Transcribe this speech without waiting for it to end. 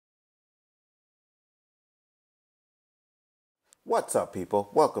What's up, people?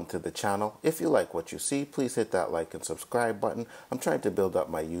 Welcome to the channel. If you like what you see, please hit that like and subscribe button. I'm trying to build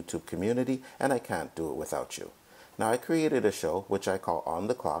up my YouTube community, and I can't do it without you. Now, I created a show which I call On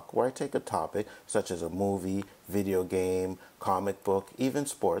the Clock, where I take a topic such as a movie, video game, comic book, even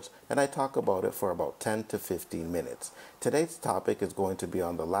sports, and I talk about it for about 10 to 15 minutes. Today's topic is going to be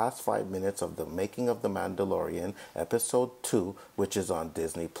on the last 5 minutes of the making of The Mandalorian, episode 2, which is on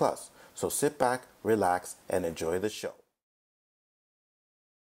Disney+. So sit back, relax, and enjoy the show.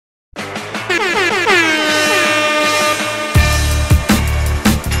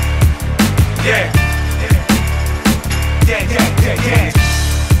 Yeah. Yeah, yeah, yeah, yeah.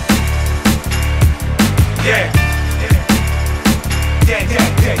 Yeah. Yeah, yeah,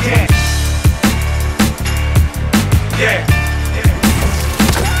 yeah, yeah. Yeah.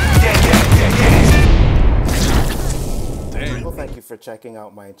 Yeah, yeah, yeah, yeah. Well, thank you for checking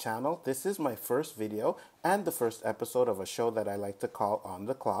out my channel. This is my first video and the first episode of a show that I like to call On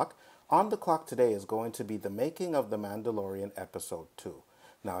the Clock. On the Clock today is going to be the making of The Mandalorian episode 2.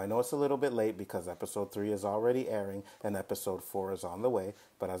 Now, I know it's a little bit late because episode 3 is already airing and episode 4 is on the way,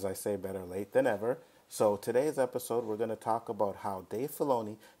 but as I say, better late than ever. So today's episode, we're going to talk about how Dave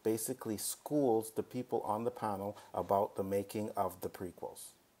Filoni basically schools the people on the panel about the making of the prequels.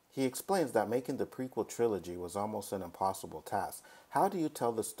 He explains that making the prequel trilogy was almost an impossible task. How do you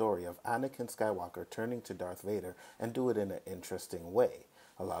tell the story of Anakin Skywalker turning to Darth Vader and do it in an interesting way?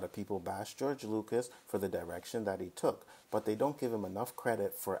 A lot of people bash George Lucas for the direction that he took, but they don't give him enough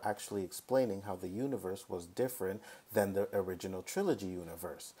credit for actually explaining how the universe was different than the original trilogy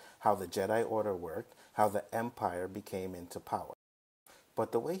universe, how the Jedi Order worked, how the Empire became into power.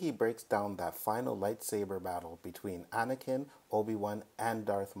 But the way he breaks down that final lightsaber battle between Anakin, Obi-Wan, and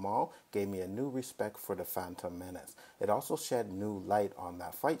Darth Maul gave me a new respect for the Phantom Menace. It also shed new light on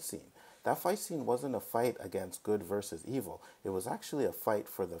that fight scene. That fight scene wasn't a fight against good versus evil. It was actually a fight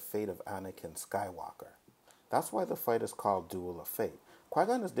for the fate of Anakin Skywalker. That's why the fight is called Duel of Fate.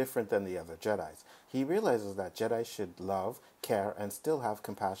 Qui-Gon is different than the other Jedis. He realizes that Jedi should love, care, and still have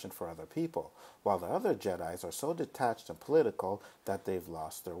compassion for other people, while the other Jedis are so detached and political that they've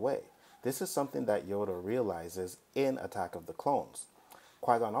lost their way. This is something that Yoda realizes in Attack of the Clones.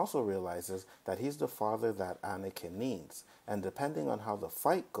 Qui-Gon also realizes that he's the father that Anakin needs, and depending on how the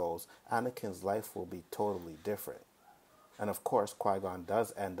fight goes, Anakin's life will be totally different. And of course, Qui-Gon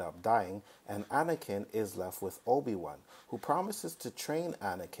does end up dying, and Anakin is left with Obi-Wan, who promises to train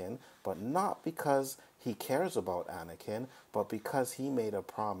Anakin, but not because he cares about Anakin, but because he made a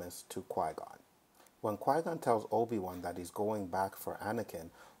promise to Qui-Gon. When Qui-Gon tells Obi-Wan that he's going back for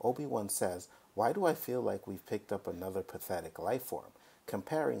Anakin, Obi-Wan says, "Why do I feel like we've picked up another pathetic life form?"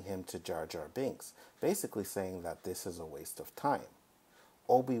 comparing him to Jar Jar Binks, basically saying that this is a waste of time.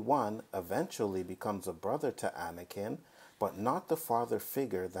 Obi-Wan eventually becomes a brother to Anakin, but not the father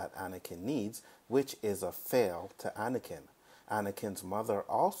figure that Anakin needs, which is a fail to Anakin. Anakin's mother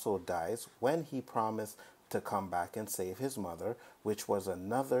also dies when he promised to come back and save his mother, which was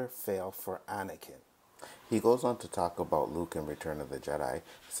another fail for Anakin. He goes on to talk about Luke in Return of the Jedi,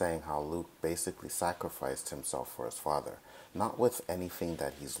 saying how Luke basically sacrificed himself for his father. Not with anything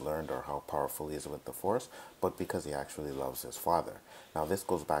that he's learned or how powerful he is with the Force, but because he actually loves his father. Now this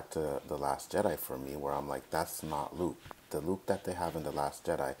goes back to The Last Jedi for me, where I'm like, that's not Luke. The Luke that they have in The Last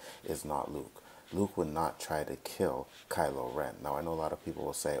Jedi is not Luke. Luke would not try to kill Kylo Ren. Now, I know a lot of people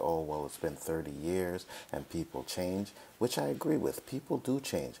will say, oh, well, it's been 30 years and people change, which I agree with. People do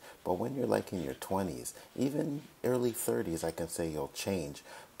change. But when you're like in your 20s, even early 30s, I can say you'll change.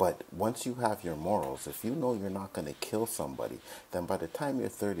 But once you have your morals, if you know you're not going to kill somebody, then by the time you're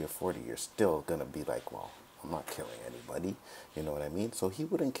 30 or 40, you're still going to be like, well, I'm not killing anybody. You know what I mean? So he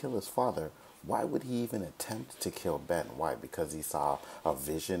wouldn't kill his father. Why would he even attempt to kill Ben? Why? Because he saw a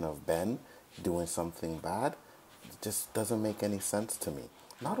vision of Ben doing something bad? It just doesn't make any sense to me.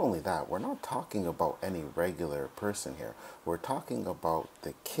 Not only that, we're not talking about any regular person here. We're talking about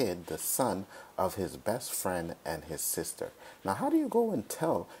the kid, the son of his best friend and his sister. Now, how do you go and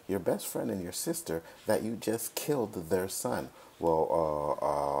tell your best friend and your sister that you just killed their son?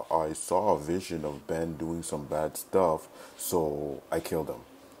 Well, I saw a vision of Ben doing some bad stuff, so I killed him.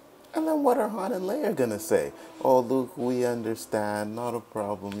 And then what are Han and Leia gonna say? Oh, Luke, we understand, not a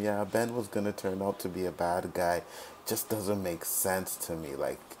problem. Yeah, Ben was gonna turn out to be a bad guy. Just doesn't make sense to me.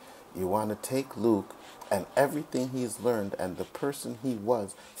 Like, you want to take Luke and everything he's learned and the person he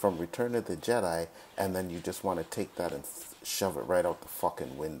was from Return of the Jedi, and then you just want to take that and shove it right out the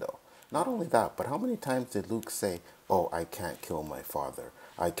fucking window. Not only that, but how many times did Luke say, oh, I can't kill my father.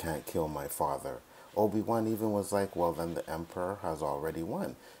 I can't kill my father. Obi-Wan even was like, well, then the Emperor has already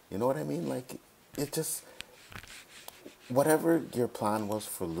won. You know what I mean? Like, it just, whatever your plan was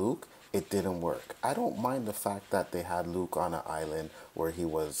for Luke, it didn't work. I don't mind the fact that they had Luke on an island where he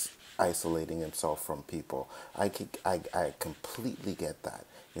was isolating himself from people. I completely get that.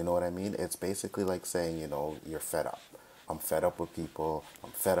 You know what I mean? It's basically like saying, you're fed up. I'm fed up with people.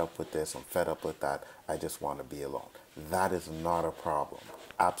 I'm fed up with this. I'm fed up with that. I just want to be alone. That is not a problem.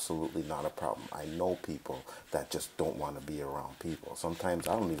 Absolutely not a problem. I know people that just don't want to be around people. Sometimes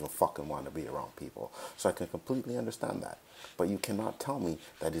I don't even fucking want to be around people. So I can completely understand that. But you cannot tell me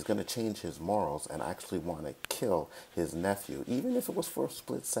that he's going to change his morals and actually want to kill his nephew, even if it was for a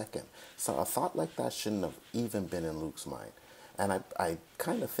split second. So a thought like that shouldn't have even been in Luke's mind. And I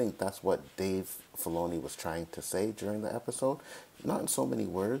kind of think that's what Dave Filoni was trying to say during the episode. Not in so many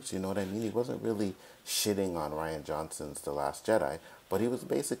words, you know what I mean? He wasn't really shitting on Rian Johnson's The Last Jedi, but he was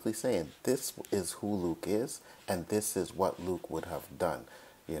basically saying this is who Luke is, and this is what Luke would have done.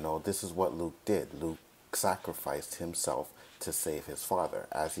 This is what Luke did. Luke sacrificed himself to save his father.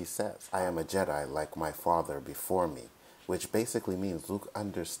 As he says, I am a Jedi like my father before me, which basically means Luke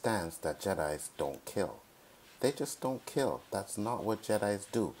understands that Jedis don't kill. They just don't kill. That's not what Jedis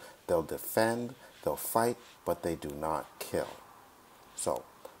do. They'll defend, they'll fight, but they do not kill. So,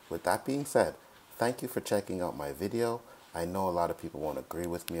 with that being said, thank you for checking out my video. I know a lot of people won't agree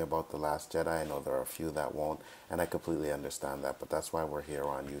with me about The Last Jedi. I know there are a few that won't, and I completely understand that, but that's why we're here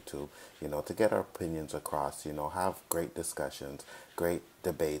on YouTube, to get our opinions across, have great discussions, great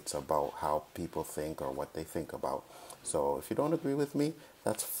debates about how people think or what they think about. So if you don't agree with me,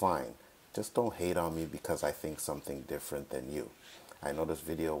 that's fine. Just don't hate on me because I think something different than you. I know this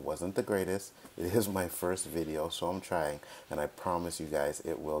video wasn't the greatest. It is my first video, so I'm trying. And I promise you guys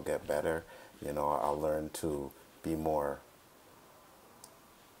it will get better. I'll learn to be more...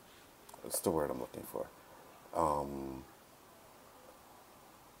 What's the word I'm looking for?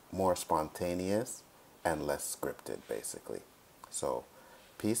 More spontaneous and less scripted, basically. So,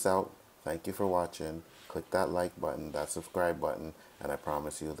 peace out. Thank you for watching. Click that like button, that subscribe button, and I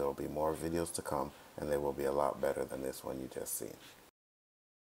promise you there will be more videos to come, and they will be a lot better than this one you just seen.